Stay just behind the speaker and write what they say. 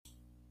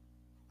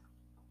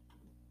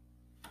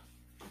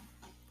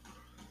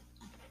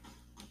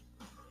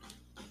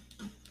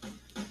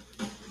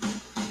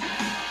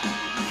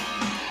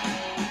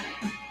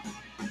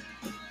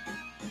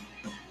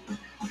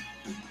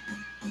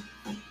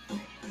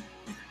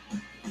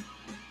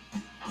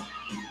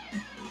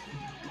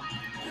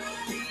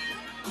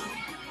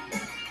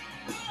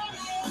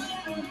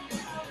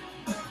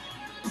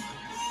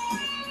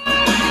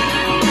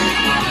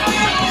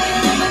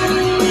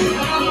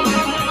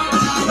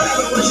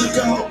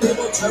go,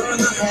 people turn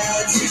their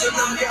heads. He's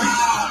another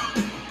guy.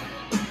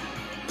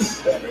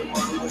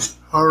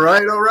 All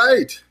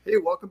right. Hey,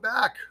 welcome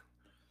back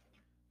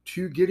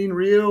to Getting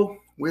Real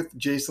with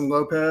Jason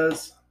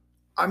Lopez.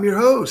 I'm your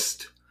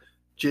host,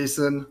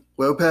 Jason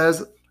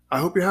Lopez. I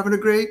hope you're having a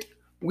great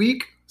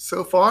week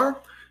so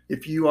far.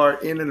 If you are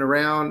in and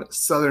around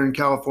Southern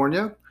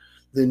California,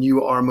 then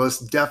you are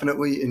most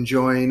definitely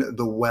enjoying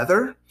the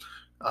weather.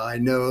 I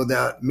know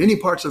that many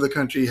parts of the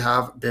country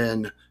have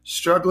been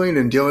struggling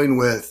and dealing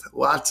with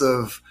lots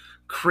of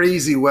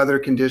crazy weather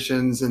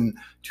conditions. And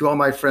to all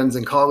my friends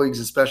and colleagues,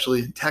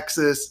 especially in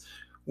Texas,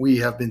 we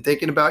have been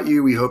thinking about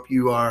you. We hope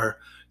you are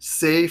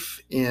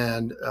safe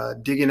and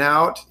digging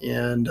out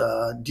and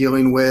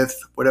dealing with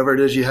whatever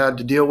it is you had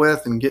to deal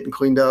with and getting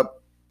cleaned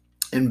up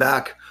and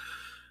back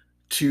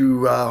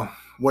to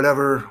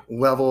whatever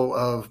level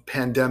of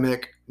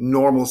pandemic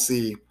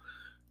normalcy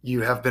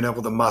you have been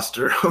able to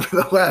muster over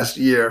the last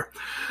year.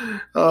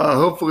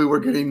 Hopefully we're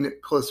getting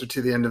closer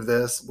to the end of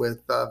this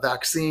with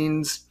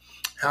vaccines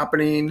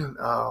happening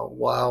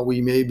while we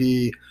may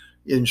be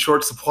in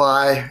short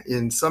supply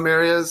in some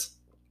areas.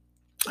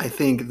 I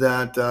think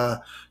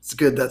that it's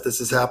good that this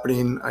is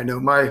happening. I know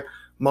my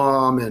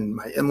mom and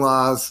my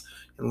in-laws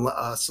and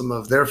some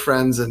of their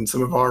friends and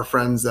some of our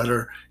friends that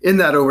are in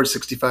that over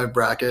 65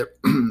 bracket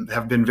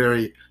have been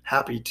very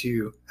happy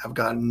to have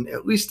gotten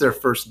at least their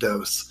first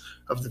dose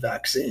of the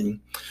vaccine.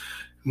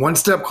 One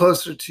step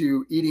closer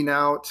to eating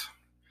out,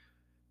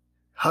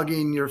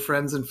 hugging your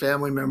friends and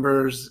family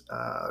members,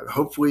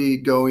 hopefully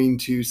going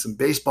to some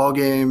baseball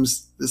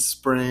games this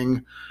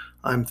spring.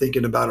 I'm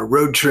thinking about a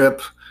road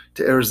trip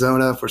to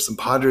Arizona for some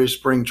Padres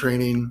spring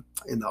training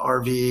in the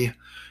RV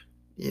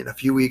in a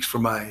few weeks for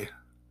my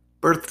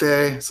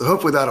birthday. So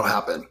hopefully that'll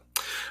happen.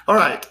 All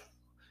right,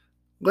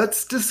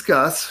 let's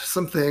discuss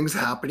some things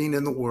happening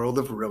in the world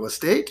of real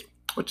estate,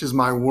 which is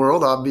my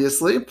world,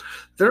 obviously.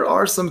 There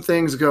are some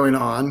things going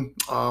on.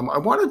 I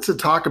wanted to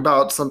talk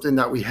about something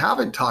that we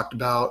haven't talked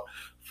about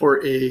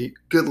for a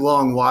good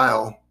long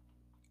while,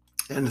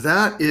 and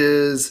that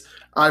is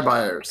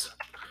iBuyers.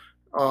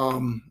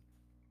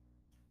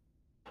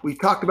 We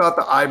talked about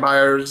the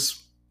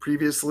iBuyers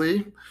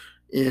previously,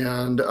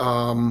 and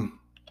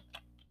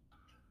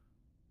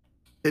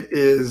it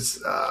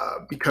is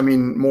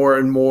becoming more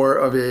and more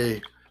of a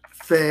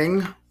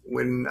thing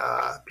when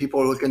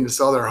people are looking to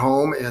sell their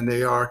home and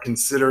they are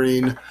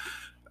considering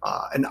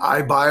an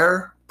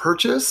iBuyer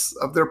purchase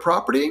of their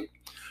property.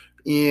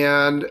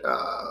 And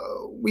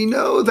we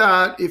know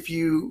that if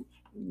you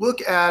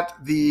look at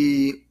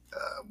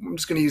I'm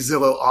just going to use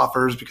Zillow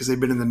offers because they've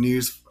been in the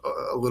news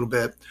a little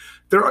bit.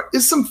 There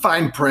is some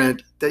fine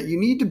print that you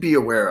need to be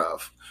aware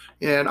of.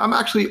 And I'm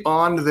actually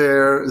on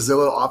their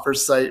Zillow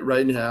offers site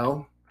right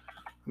now.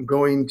 I'm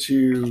going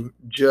to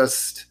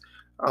just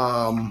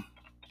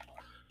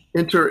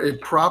enter a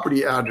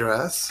property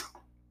address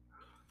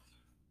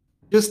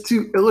just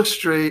to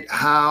illustrate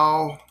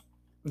how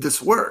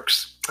this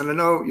works. And I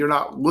know you're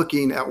not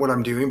looking at what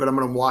I'm doing, but I'm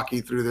going to walk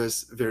you through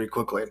this very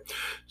quickly.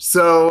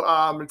 So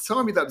it's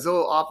telling me that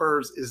Zillow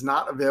offers is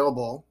not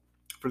available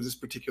for this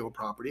particular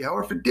property.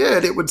 However, if it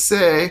did, it would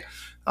say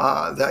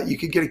that you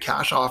could get a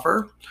cash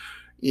offer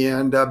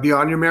and be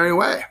on your merry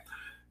way.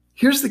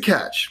 Here's the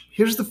catch.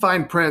 Here's the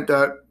fine print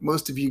that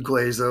most of you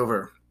glaze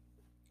over.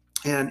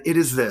 And it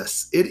is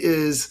this. It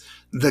is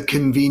the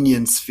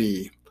convenience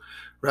fee,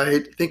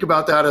 right? Think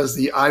about that as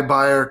the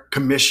iBuyer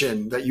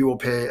commission that you will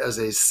pay as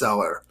a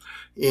seller.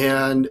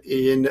 And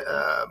in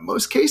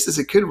most cases,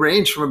 it could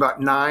range from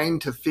about 9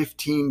 to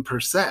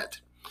 15%.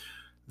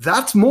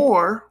 That's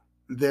more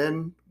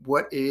than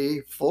what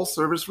a full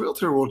service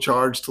realtor will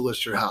charge to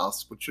list your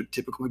house, which would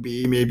typically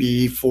be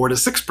maybe 4 to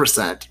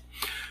 6%.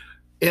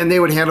 And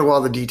they would handle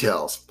all the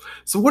details.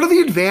 So what are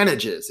the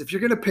advantages? If you're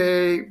going to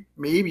pay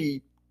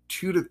maybe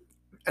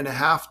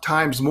 2.5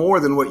 times more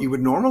than what you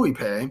would normally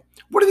pay,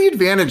 what are the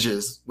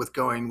advantages with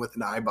going with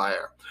an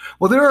iBuyer?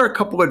 Well, there are a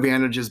couple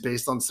advantages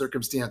based on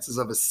circumstances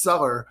of a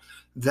seller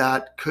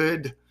that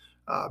could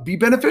be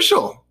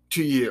beneficial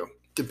to you,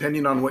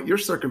 depending on what your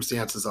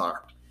circumstances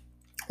are.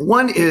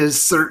 One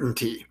is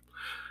certainty,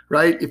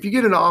 right? If you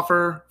get an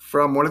offer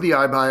from one of the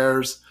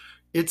iBuyers,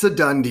 it's a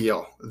done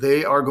deal.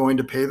 They are going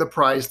to pay the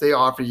price they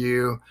offer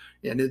you,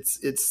 and it's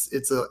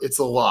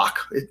a lock.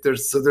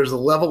 There's a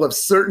level of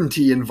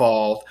certainty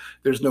involved.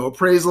 There's no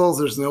appraisals.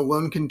 There's no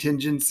loan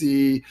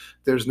contingency.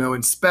 There's no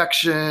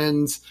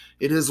inspections.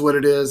 It is what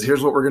it is.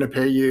 Here's what we're going to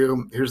pay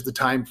you. Here's the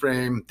time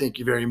frame. Thank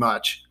you very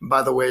much. And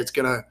by the way, it's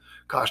going to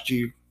cost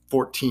you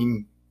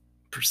 14%.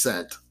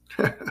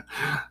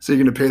 So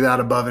you're going to pay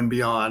that above and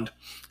beyond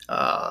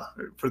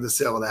for the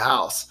sale of the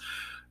house.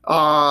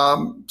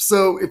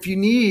 So if you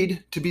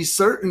need to be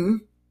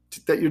certain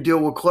that your deal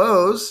will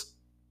close,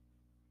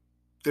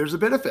 there's a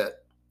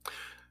benefit.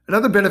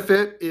 Another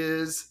benefit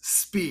is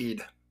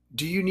speed.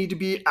 Do you need to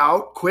be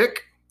out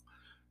quick?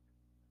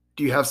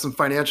 Do you have some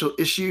financial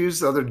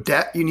issues, other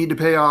debt you need to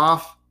pay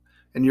off?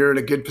 and you're in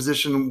a good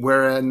position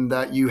wherein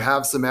that you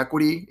have some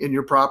equity in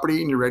your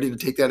property and you're ready to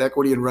take that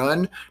equity and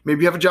run.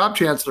 Maybe you have a job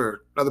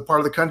transfer, another part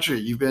of the country.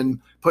 You've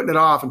been putting it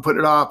off, and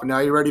now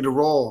you're ready to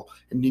roll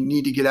and you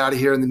need to get out of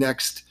here in the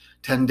next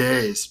 10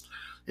 days.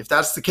 If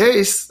that's the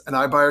case, an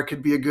iBuyer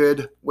could be a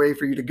good way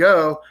for you to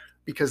go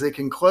because they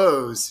can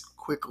close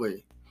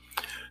quickly.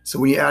 So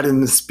when you add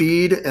in the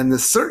speed and the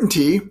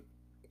certainty,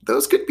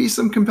 those could be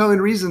some compelling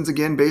reasons,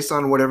 again, based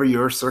on whatever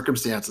your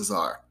circumstances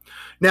are.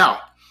 Now,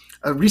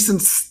 a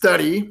recent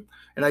study,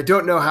 and I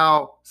don't know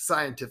how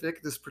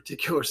scientific this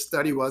particular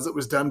study was. It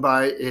was done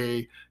by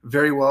a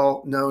very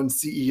well-known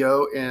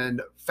CEO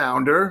and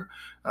founder,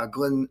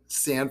 Glenn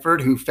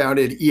Sanford, who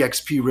founded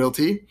eXp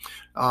Realty.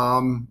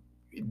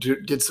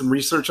 Did some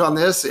research on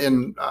this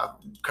and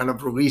kind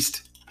of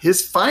released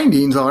his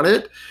findings on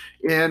it.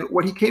 And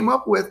what he came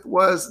up with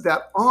was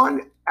that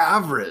on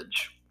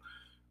average,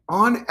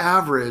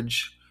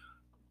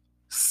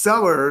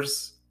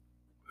 sellers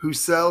who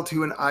sell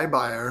to an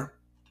iBuyer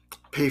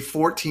pay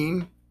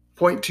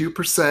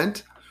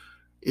 14.2%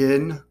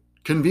 in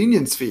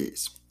convenience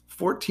fees,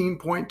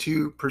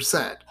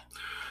 14.2%.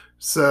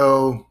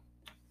 So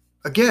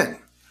again,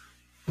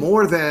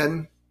 more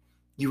than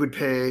you would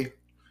pay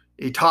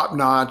a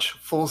top-notch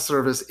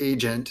full-service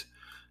agent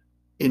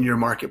in your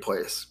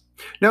marketplace.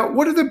 Now,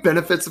 what are the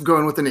benefits of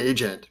going with an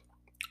agent?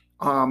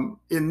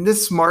 In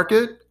this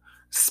market,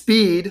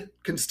 speed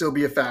can still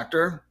be a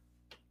factor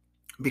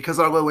because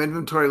our low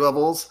inventory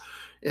levels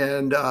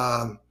and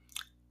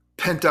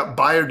pent-up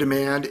buyer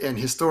demand and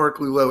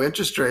historically low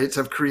interest rates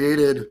have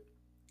created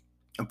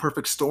a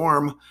perfect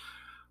storm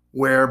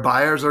where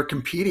buyers are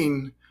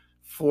competing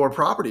for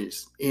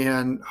properties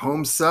and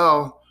homes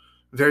sell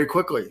very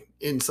quickly.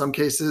 In some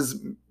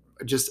cases,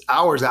 just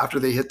hours after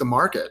they hit the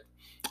market.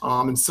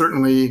 And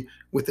certainly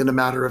within a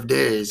matter of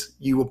days,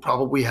 you will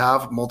probably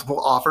have multiple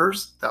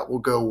offers that will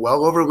go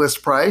well over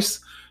list price.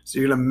 So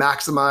you're going to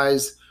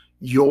maximize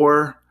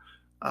your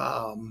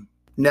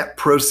net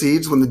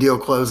proceeds when the deal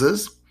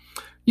closes.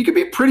 You can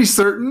be pretty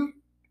certain,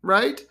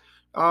 right?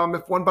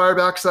 If one buyer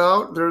backs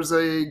out, there's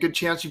a good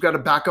chance you've got a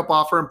backup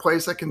offer in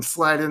place that can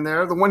slide in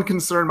there. The one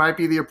concern might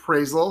be the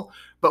appraisal,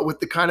 but with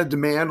the kind of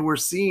demand we're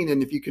seeing,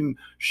 and if you can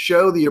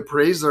show the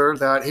appraiser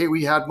that, hey,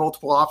 we had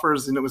multiple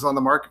offers and it was on the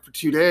market for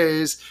 2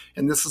 days,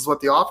 and this is what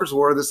the offers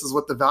were, this is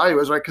what the value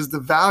is, right? Because the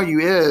value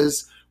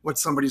is what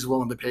somebody's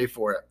willing to pay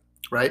for it,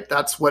 right?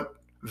 That's what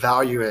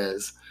value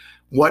is.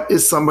 What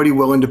is somebody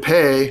willing to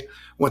pay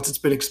once it's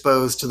been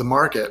exposed to the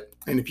market?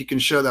 And if you can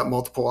show that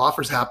multiple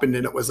offers happened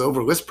and it was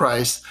over list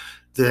price,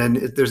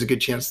 then there's a good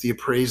chance the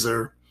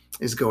appraiser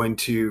is going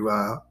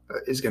to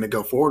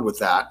go forward with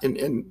that,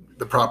 and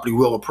the property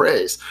will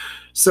appraise.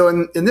 So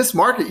in this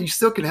market, you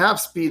still can have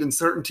speed and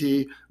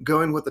certainty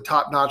going with the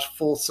top-notch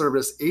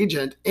full-service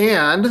agent,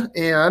 and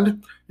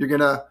you're going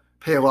to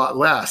pay a lot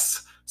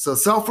less. So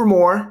sell for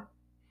more.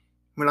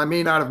 When I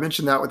may not have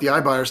mentioned that with the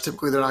iBuyers,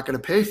 typically they're not going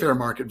to pay fair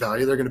market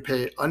value. They're going to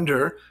pay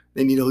under.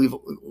 They need to leave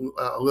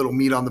a little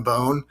meat on the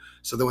bone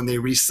so that when they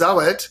resell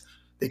it,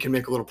 they can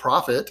make a little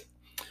profit.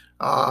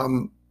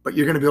 But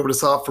you're going to be able to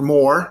sell it for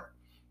more,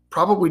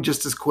 probably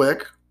just as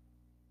quick,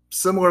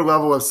 similar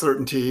level of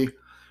certainty,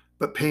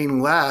 but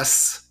paying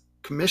less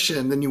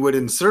commission than you would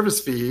in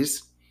service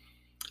fees,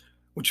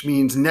 which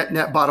means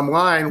net bottom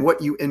line,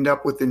 what you end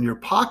up with in your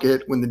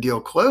pocket when the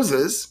deal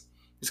closes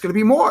is going to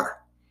be more.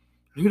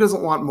 Who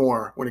doesn't want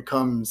more when it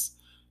comes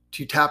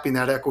to tapping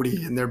that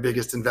equity in their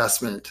biggest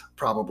investment,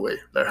 probably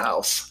their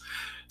house?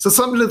 So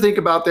something to think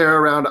about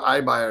there around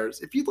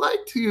iBuyers. If you'd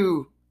like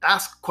to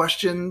ask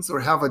questions or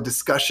have a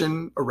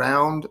discussion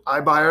around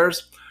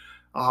iBuyers,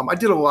 I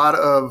did a lot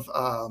of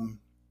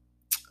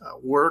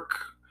work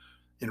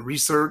and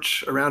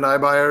research around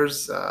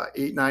iBuyers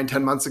 8, 9,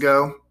 10 months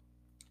ago.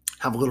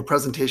 Have a little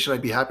presentation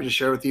I'd be happy to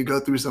share with you, go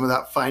through some of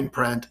that fine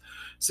print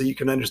so you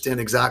can understand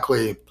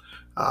exactly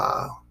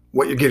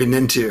what you're getting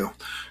into.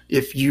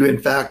 If you, in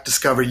fact,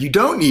 discover you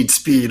don't need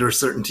speed or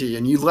certainty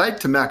and you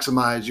like to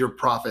maximize your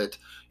profit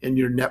and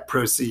your net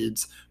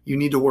proceeds, you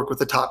need to work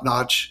with a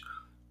top-notch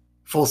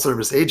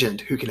full-service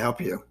agent who can help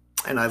you.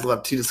 And I'd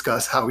love to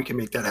discuss how we can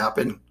make that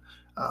happen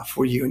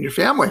for you and your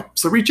family.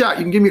 So reach out.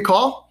 You can give me a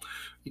call.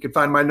 You can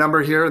find my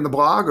number here in the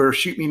blog or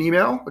shoot me an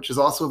email, which is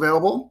also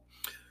available.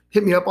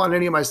 Hit me up on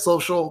any of my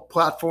social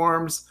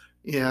platforms,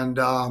 and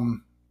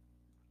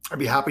I'd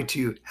be happy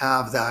to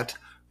have that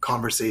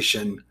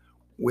conversation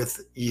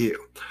with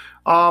you.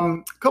 A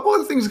couple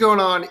other things going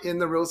on in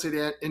the real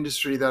estate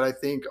industry that I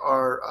think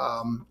are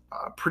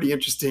pretty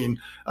interesting.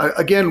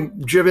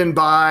 Again, driven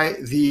by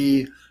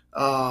the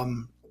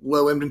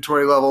low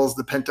inventory levels,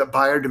 the pent-up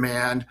buyer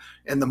demand,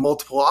 and the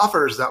multiple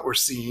offers that we're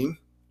seeing.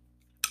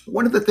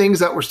 One of the things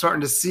that we're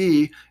starting to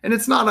see, and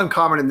it's not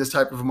uncommon in this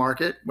type of a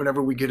market,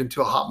 whenever we get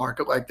into a hot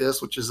market like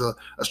this, which is a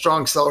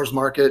strong seller's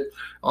market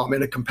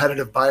and a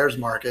competitive buyer's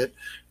market,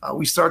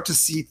 we start to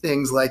see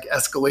things like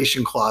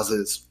escalation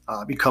clauses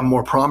become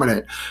more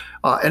prominent.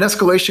 An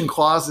escalation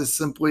clause is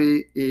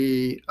simply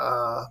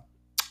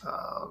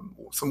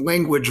some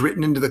language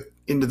written into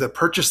the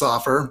purchase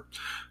offer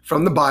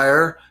from the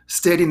buyer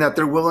stating that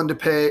they're willing to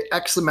pay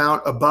X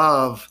amount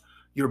above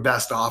your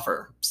best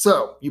offer.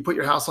 So you put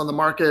your house on the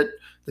market,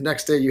 the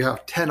next day you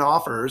have 10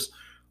 offers.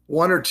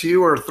 1 or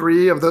 2 or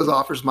 3 of those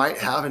offers might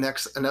have an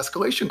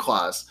escalation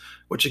clause,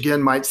 which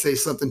again might say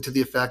something to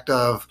the effect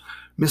of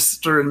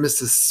Mr. and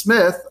Mrs.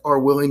 Smith are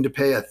willing to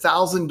pay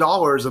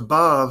 $1,000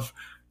 above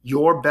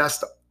your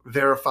best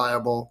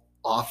verifiable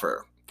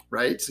offer,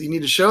 right? So you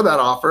need to show that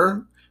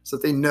offer so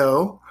that they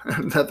know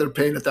that they're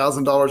paying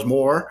 $1,000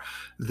 more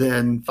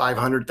than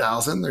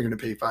 $500,000. They're going to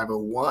pay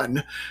 $501.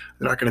 They're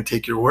not going to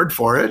take your word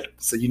for it.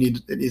 So it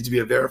needs to be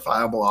a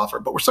verifiable offer.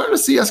 But we're starting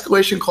to see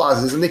escalation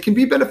clauses, and they can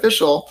be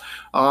beneficial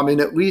in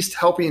at least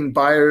helping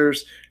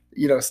buyers,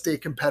 stay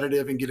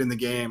competitive and get in the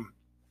game.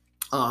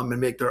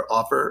 And make their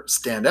offer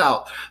stand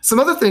out. Some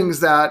other things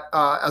that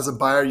as a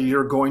buyer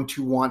you're going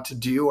to want to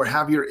do or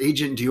have your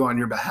agent do on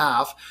your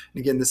behalf,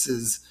 and again, this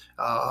is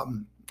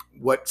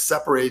what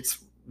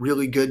separates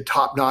really good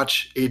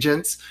top-notch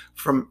agents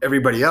from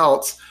everybody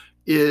else,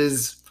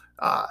 is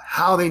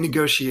how they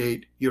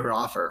negotiate your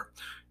offer.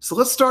 So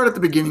let's start at the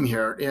beginning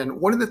here.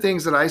 And one of the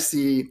things that I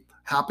see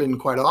happen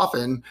quite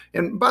often,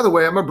 and by the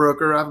way, I'm a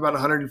broker. I have about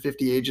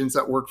 150 agents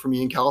that work for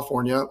me in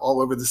California,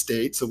 all over the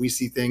state. So we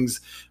see things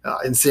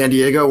in San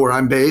Diego where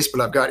I'm based, but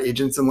I've got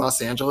agents in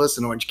Los Angeles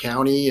and Orange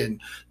County and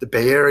the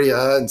Bay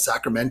Area and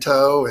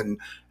Sacramento and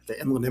the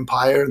Inland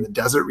Empire and the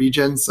desert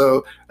region.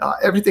 So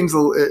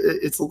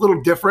it's a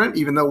little different,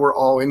 even though we're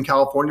all in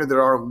California.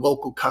 There are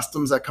local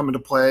customs that come into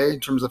play in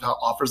terms of how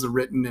offers are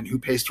written and who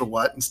pays for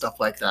what and stuff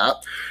like that.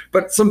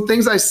 But some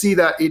things I see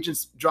that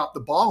agents drop the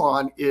ball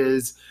on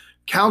is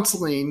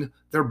counseling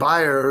their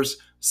buyers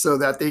so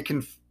that they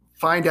can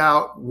find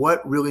out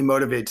what really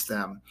motivates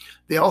them.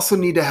 They also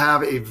need to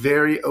have a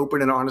very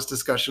open and honest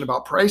discussion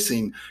about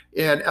pricing.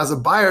 And as a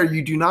buyer,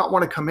 you do not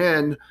want to come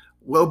in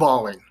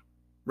lowballing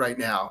right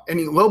now.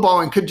 Any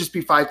lowballing could just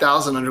be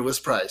 $5,000 under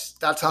list price.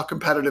 That's how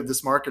competitive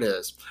this market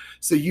is.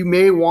 So you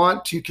may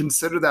want to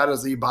consider that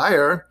as a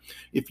buyer.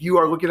 If you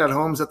are looking at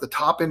homes at the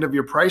top end of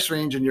your price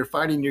range and you're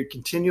finding you're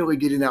continually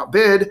getting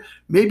outbid,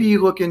 maybe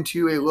you look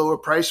into a lower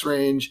price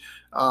range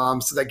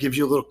so that gives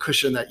you a little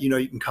cushion that you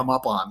can come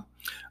up on.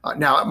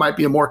 Now, it might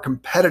be a more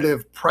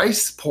competitive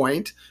price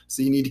point,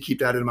 so you need to keep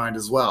that in mind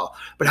as well.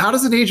 But how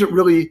does an agent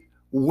really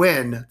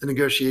win the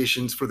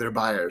negotiations for their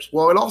buyers?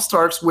 Well, it all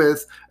starts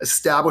with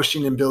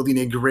establishing and building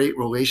a great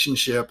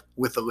relationship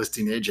with the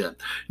listing agent.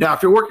 Now,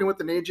 if you're working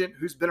with an agent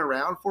who's been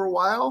around for a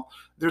while,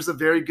 there's a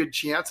very good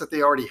chance that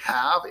they already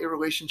have a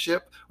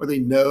relationship or they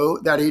know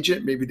that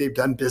agent. Maybe they've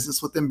done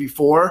business with them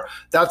before.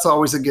 That's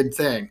always a good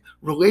thing.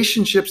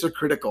 Relationships are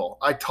critical.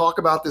 I talk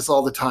about this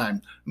all the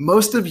time.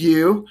 Most of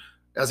you,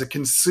 as a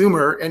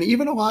consumer, and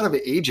even a lot of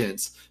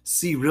agents,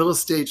 see real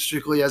estate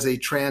strictly as a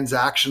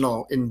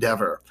transactional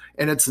endeavor,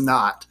 and it's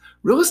not.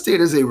 Real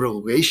estate is a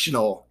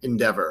relational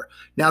endeavor.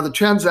 Now, the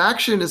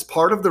transaction is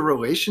part of the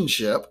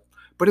relationship,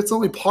 but it's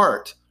only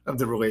part of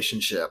the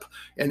relationship,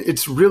 and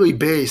it's really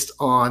based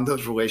on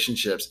those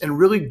relationships. And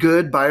really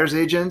good buyer's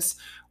agents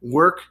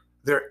work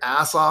their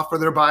ass off for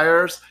their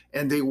buyers,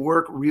 and they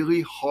work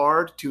really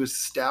hard to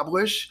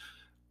establish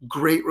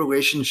great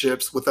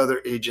relationships with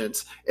other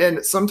agents.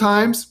 And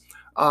sometimes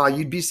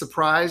you'd be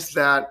surprised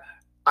that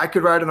I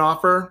could write an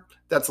offer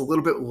that's a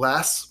little bit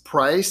less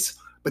price,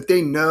 but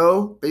they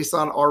know based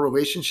on our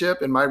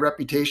relationship and my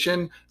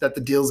reputation that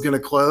the deal's going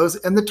to close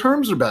and the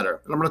terms are better.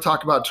 And I'm going to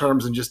talk about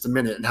terms in just a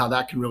minute and how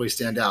that can really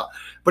stand out.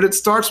 But it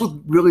starts with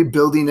really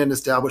building and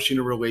establishing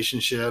a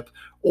relationship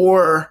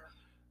or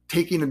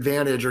taking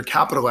advantage or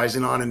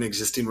capitalizing on an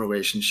existing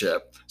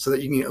relationship so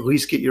that you can at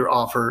least get your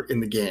offer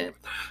in the game.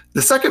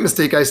 The second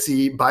mistake I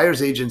see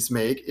buyer's agents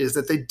make is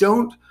that they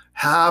don't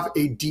have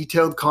a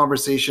detailed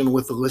conversation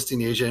with the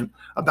listing agent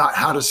about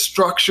how to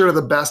structure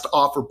the best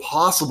offer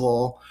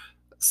possible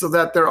so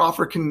that their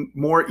offer can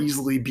more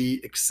easily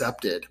be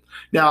accepted.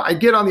 Now, I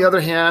get on the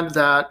other hand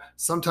that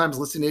sometimes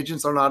listing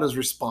agents are not as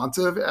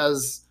responsive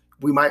as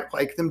we might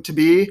like them to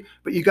be,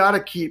 but you got to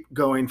keep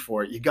going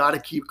for it. You got to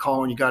keep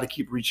calling. You got to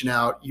keep reaching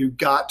out. You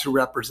got to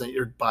represent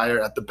your buyer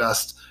at the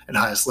best and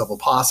highest level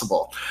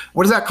possible.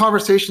 What does that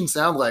conversation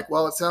sound like?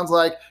 Well, it sounds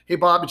like, hey,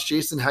 Bob, it's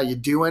Jason. How you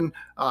doing?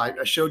 I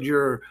showed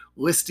your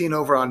listing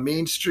over on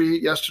Main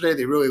Street yesterday.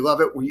 They really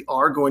love it. We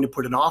are going to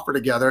put an offer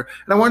together.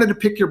 And I wanted to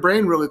pick your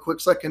brain really quick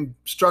so I can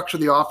structure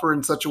the offer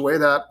in such a way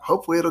that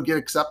hopefully it'll get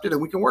accepted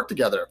and we can work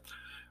together.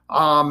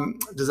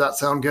 Does that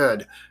sound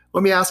good?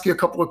 Let me ask you a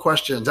couple of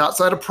questions.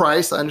 Outside of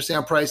price, I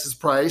understand price is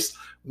price.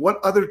 What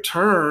other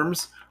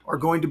terms are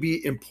going to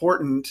be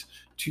important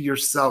to your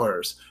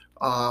sellers?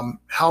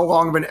 How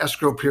long of an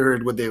escrow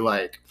period would they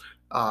like?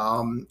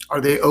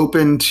 Are they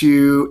open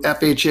to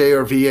FHA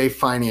or VA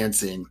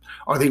financing?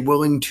 Are they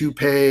willing to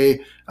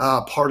pay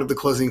part of the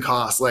closing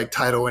costs like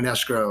title and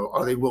escrow?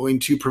 Are they willing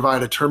to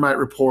provide a termite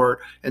report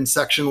and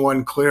Section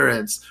 1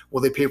 clearance?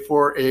 Will they pay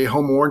for a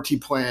home warranty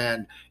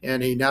plan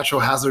and a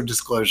natural hazard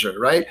disclosure,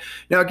 right?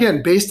 Now,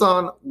 again, based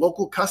on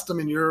local custom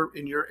in your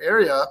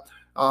area,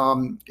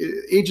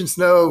 agents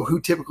know who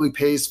typically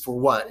pays for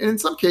what. And in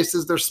some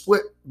cases, they're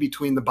split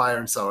between the buyer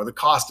and seller. The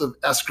cost of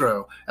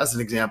escrow, as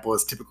an example,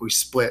 is typically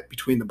split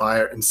between the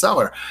buyer and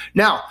seller.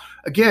 Now,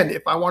 again,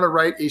 if I want to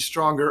write a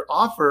stronger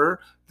offer,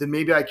 then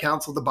maybe I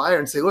counsel the buyer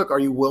and say, look, are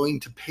you willing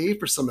to pay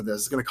for some of this?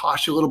 It's going to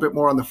cost you a little bit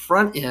more on the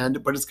front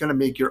end, but it's going to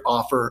make your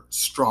offer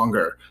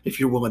stronger if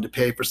you're willing to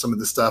pay for some of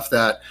the stuff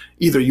that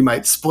either you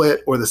might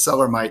split or the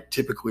seller might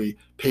typically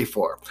pay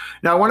for.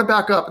 Now, I want to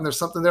back up, and there's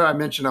something there I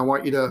mentioned. I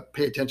want you to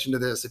pay attention to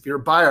this. If you're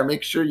a buyer,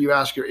 make sure you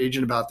ask your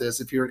agent about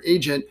this. If you're an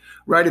agent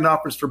writing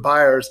offers for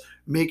buyers,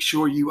 make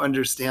sure you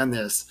understand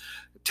this.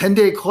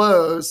 10-day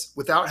close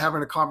without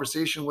having a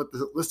conversation with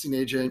the listing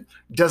agent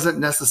doesn't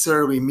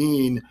necessarily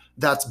mean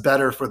that's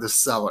better for the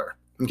seller.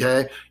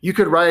 Okay. You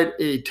could write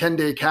a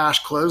 10-day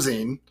cash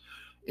closing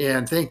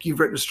and think you've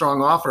written a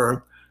strong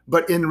offer,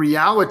 but in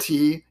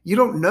reality, you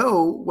don't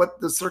know what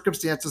the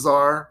circumstances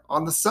are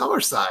on the seller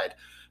side.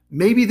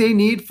 Maybe they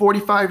need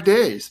 45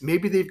 days.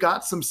 Maybe they've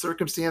got some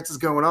circumstances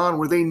going on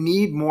where they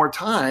need more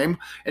time.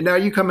 And now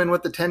you come in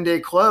with the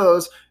 10-day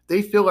close,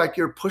 they feel like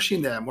you're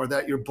pushing them or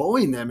that you're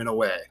bullying them in a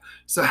way.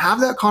 So have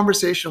that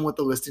conversation with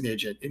the listing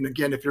agent. And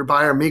again, if you're a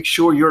buyer, make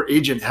sure your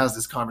agent has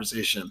this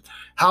conversation.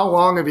 How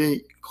long of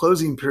a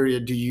closing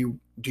period do you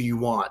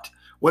want?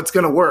 What's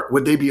going to work?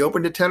 Would they be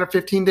open to 10 or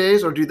 15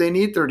 days, or do they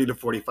need 30 to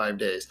 45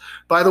 days?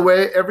 By the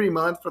way, every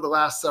month for the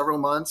last several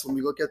months, when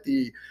we look at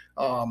the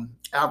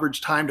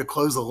average time to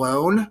close a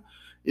loan,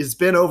 it's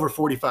been over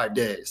 45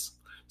 days.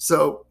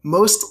 So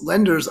most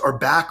lenders are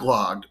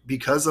backlogged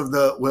because of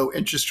the low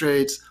interest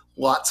rates,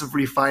 lots of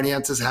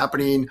refinances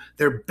happening.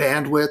 Their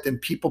bandwidth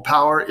and people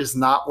power is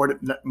not what it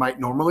might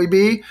normally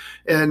be.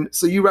 And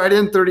so you write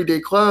in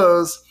 30-day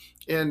close,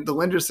 and the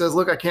lender says,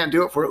 look, I can't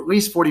do it for at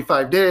least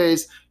 45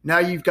 days. Now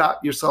you've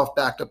got yourself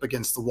backed up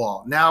against the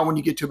wall. Now, when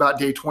you get to about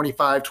day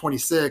 25,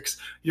 26,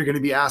 you're going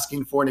to be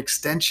asking for an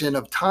extension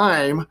of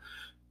time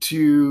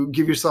to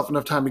give yourself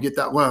enough time to get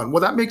that loan.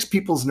 Well, that makes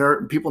people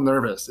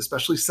nervous,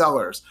 especially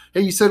sellers.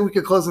 Hey, you said we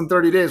could close in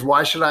 30 days.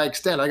 Why should I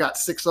extend? I got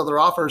 6 other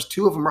offers.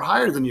 2 of them are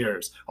higher than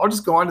yours. I'll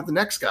just go on to the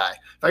next guy.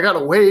 If I got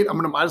to wait,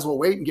 might as well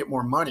wait and get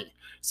more money.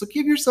 So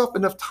give yourself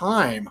enough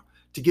time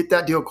to get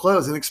that deal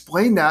closed and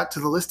explain that to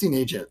the listing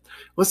agent.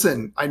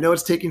 Listen, I know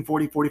it's taking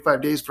 40,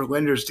 45 days for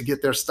lenders to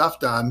get their stuff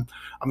done.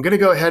 I'm going to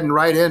go ahead and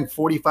write in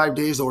 45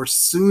 days or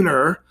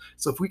sooner.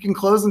 So if we can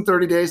close in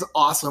 30 days,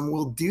 awesome,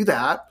 we'll do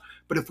that.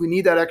 But if we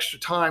need that extra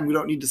time, we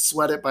don't need to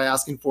sweat it by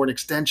asking for an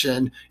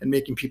extension and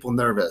making people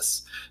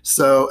nervous.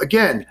 So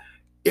again,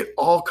 it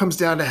all comes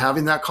down to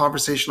having that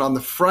conversation on the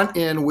front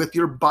end with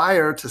your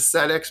buyer to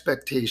set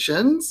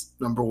expectations,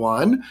 number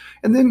one,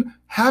 and then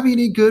having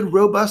a good,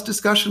 robust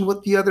discussion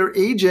with the other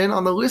agent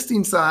on the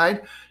listing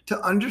side to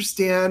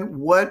understand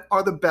what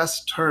are the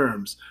best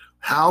terms.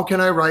 How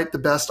can I write the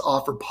best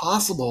offer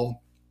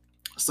possible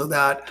so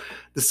that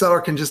the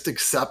seller can just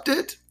accept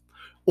it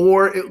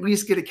or at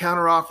least get a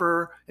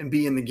counteroffer and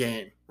be in the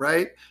game,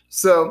 right?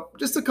 So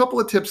just a couple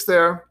of tips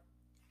there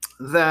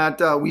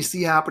that we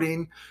see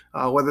happening,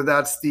 whether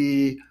that's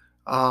the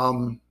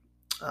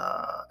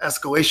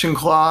escalation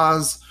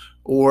clause,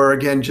 or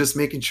again, just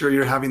making sure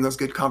you're having those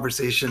good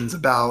conversations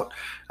about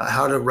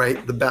how to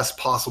write the best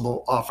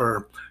possible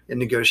offer and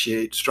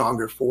negotiate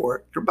stronger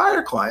for your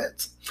buyer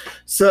clients.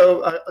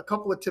 So a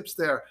couple of tips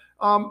there.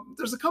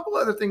 There's a couple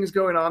other things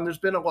going on. There's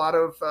been a lot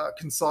of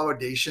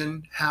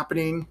consolidation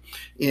happening.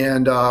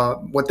 And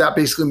what that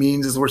basically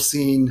means is we're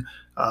seeing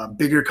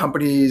bigger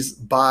companies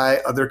buy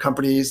other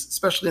companies,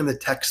 especially in the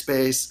tech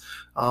space.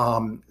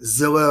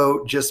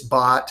 Zillow just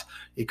bought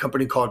a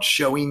company called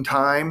Showing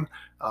Time,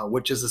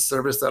 which is a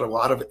service that a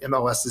lot of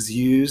MLSs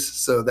use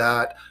so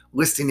that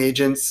listing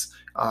agents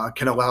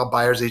can allow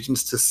buyer's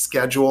agents to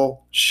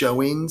schedule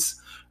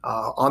showings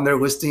on their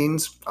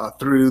listings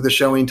through the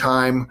Showing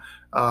Time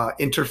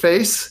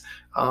interface.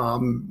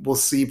 We'll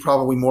see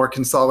probably more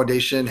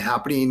consolidation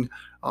happening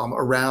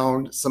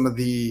around some of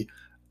the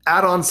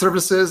add-on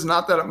services.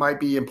 Not that it might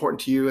be important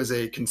to you as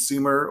a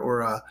consumer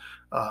or a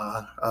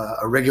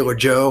regular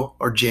Joe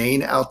or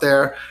Jane out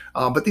there,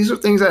 but these are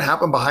things that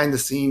happen behind the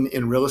scene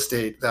in real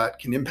estate that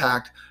can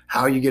impact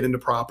how you get into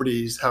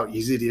properties, how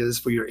easy it is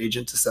for your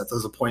agent to set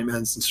those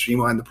appointments and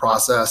streamline the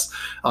process.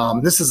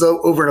 This is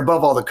over and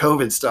above all the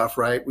COVID stuff,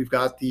 right? We've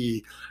got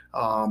the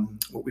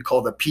what we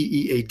call the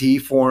PEAD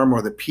form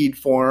or the PEAD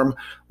form,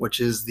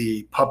 which is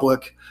the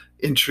public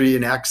entry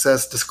and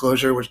access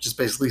disclosure, which just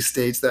basically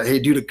states that, hey,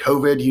 due to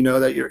COVID, you know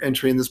that you're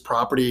entering this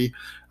property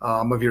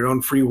of your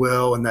own free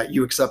will and that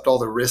you accept all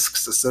the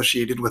risks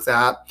associated with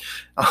that.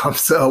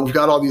 So we've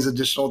got all these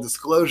additional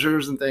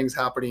disclosures and things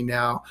happening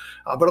now,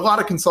 but a lot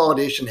of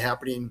consolidation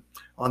happening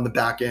on the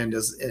back end,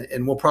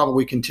 and we'll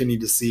probably continue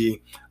to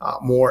see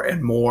more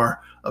and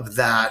more of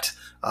that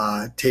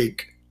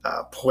take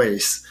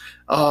place.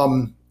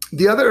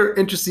 The other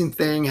interesting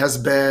thing has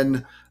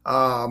been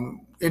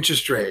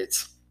interest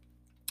rates.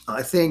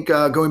 I think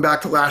going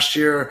back to last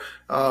year,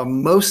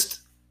 most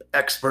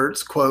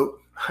experts, quote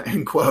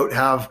unquote,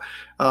 have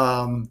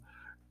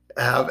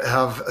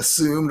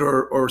assumed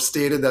or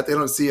stated that they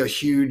don't see a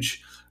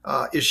huge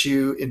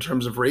issue in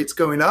terms of rates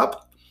going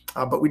up.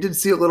 But we did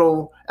see a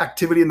little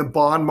activity in the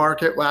bond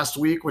market last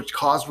week, which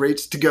caused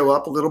rates to go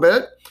up a little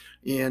bit.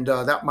 And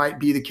that might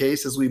be the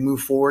case as we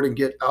move forward and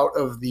get out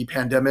of the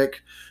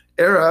pandemic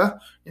era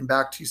and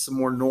back to some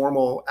more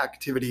normal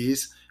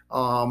activities.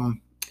 And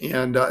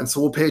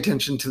so we'll pay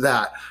attention to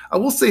that. I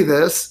will say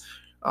this.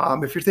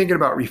 If you're thinking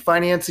about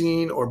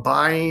refinancing or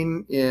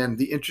buying and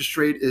the interest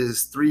rate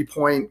is 3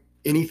 point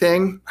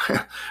anything,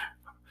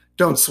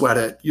 don't sweat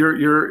it.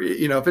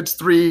 If it's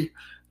 3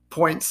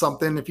 point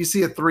something, if you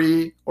see a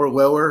 3 or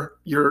lower,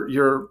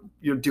 you're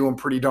doing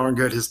pretty darn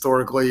good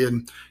historically,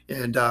 and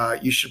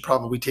you should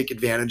probably take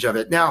advantage of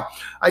it. Now,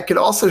 I could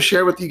also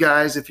share with you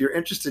guys, if you're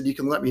interested, you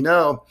can let me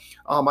know.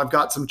 I've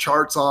got some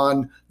charts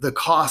on the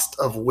cost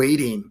of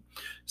waiting.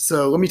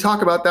 So let me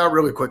talk about that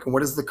really quick. And what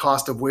does the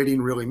cost of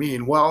waiting really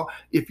mean? Well,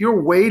 if you're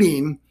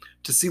waiting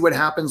to see what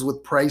happens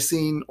with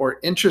pricing or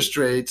interest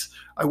rates,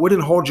 I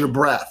wouldn't hold your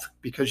breath,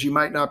 because you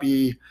might not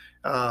be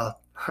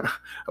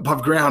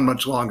above ground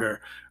much longer.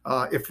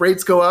 If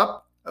rates go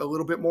up a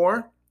little bit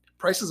more,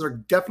 prices are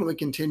definitely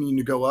continuing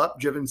to go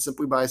up, driven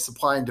simply by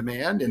supply and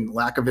demand and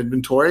lack of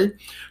inventory.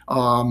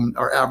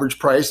 Our average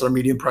price, our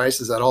median price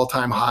is at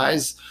all-time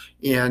highs.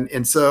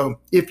 And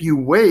so if you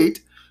wait,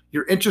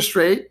 your interest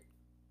rate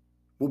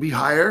will be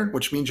higher,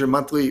 which means your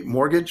monthly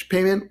mortgage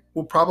payment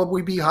will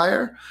probably be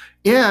higher.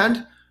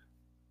 And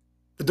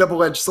the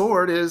double-edged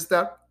sword is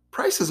that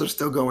prices are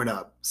still going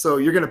up. So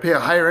you're going to pay a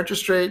higher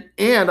interest rate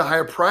and a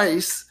higher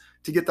price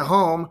to get the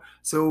home.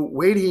 So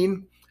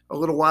waiting a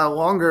little while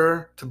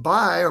longer to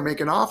buy or make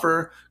an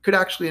offer could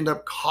actually end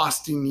up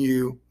costing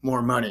you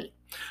more money.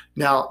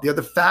 Now, the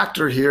other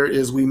factor here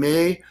is we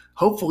may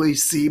hopefully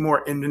see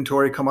more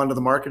inventory come onto the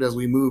market as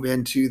we move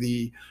into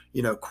the,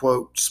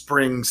 quote,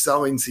 spring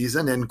selling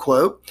season, end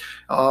quote.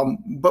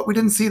 But we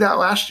didn't see that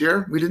last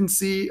year. We didn't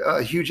see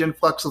a huge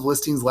influx of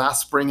listings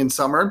last spring and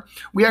summer.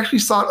 We actually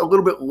saw it a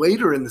little bit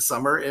later in the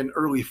summer and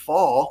early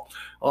fall.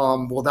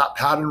 Will that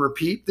pattern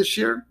repeat this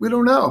year? We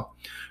don't know.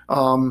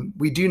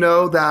 We do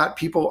know that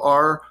people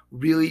are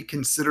really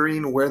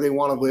considering where they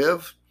want to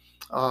live.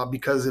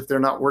 Because if they're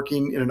not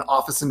working in an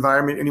office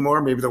environment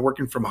anymore, maybe they're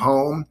working from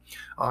home,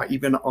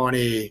 even on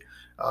a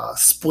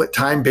split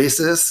time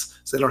basis,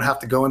 so they don't have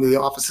to go into the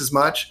office as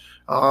much.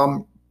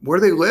 Where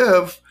they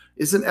live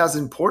isn't as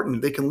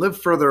important. They can live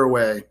further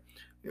away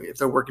if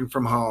they're working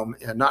from home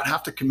and not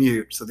have to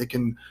commute, so they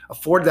can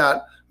afford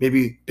that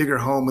maybe bigger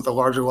home with a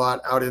larger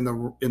lot out in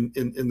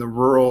the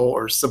rural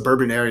or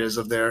suburban areas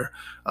of their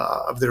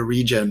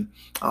region.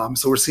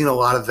 So we're seeing a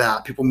lot of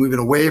that. People moving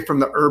away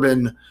from the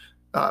urban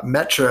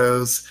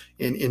metros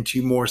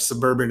into more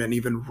suburban and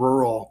even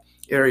rural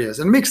areas.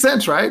 And it makes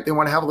sense, right? They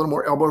want to have a little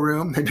more elbow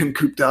room. They've been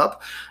cooped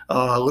up,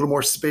 a little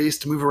more space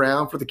to move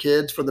around for the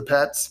kids, for the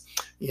pets.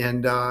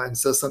 And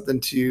so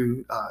something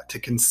to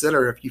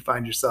consider if you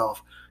find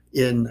yourself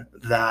in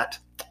that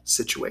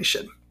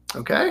situation.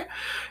 Okay.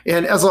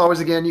 And as always,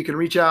 again, you can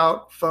reach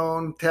out,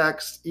 phone,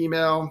 text,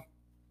 email,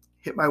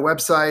 hit my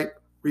website,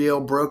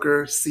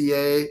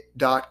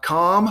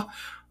 realbrokerca.com.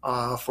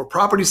 For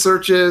property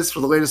searches, for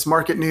the latest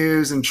market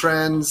news and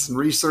trends and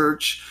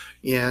research.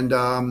 And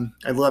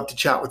I'd love to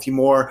chat with you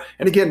more.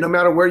 And again, no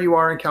matter where you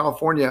are in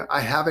California, I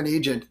have an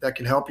agent that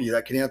can help you,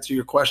 that can answer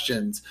your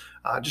questions.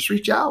 Just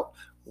reach out.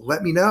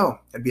 Let me know.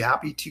 I'd be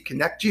happy to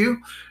connect you.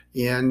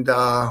 And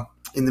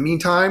in the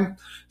meantime,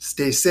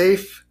 stay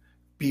safe,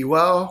 be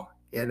well.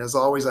 And as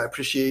always, I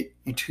appreciate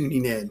you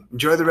tuning in.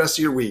 Enjoy the rest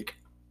of your week.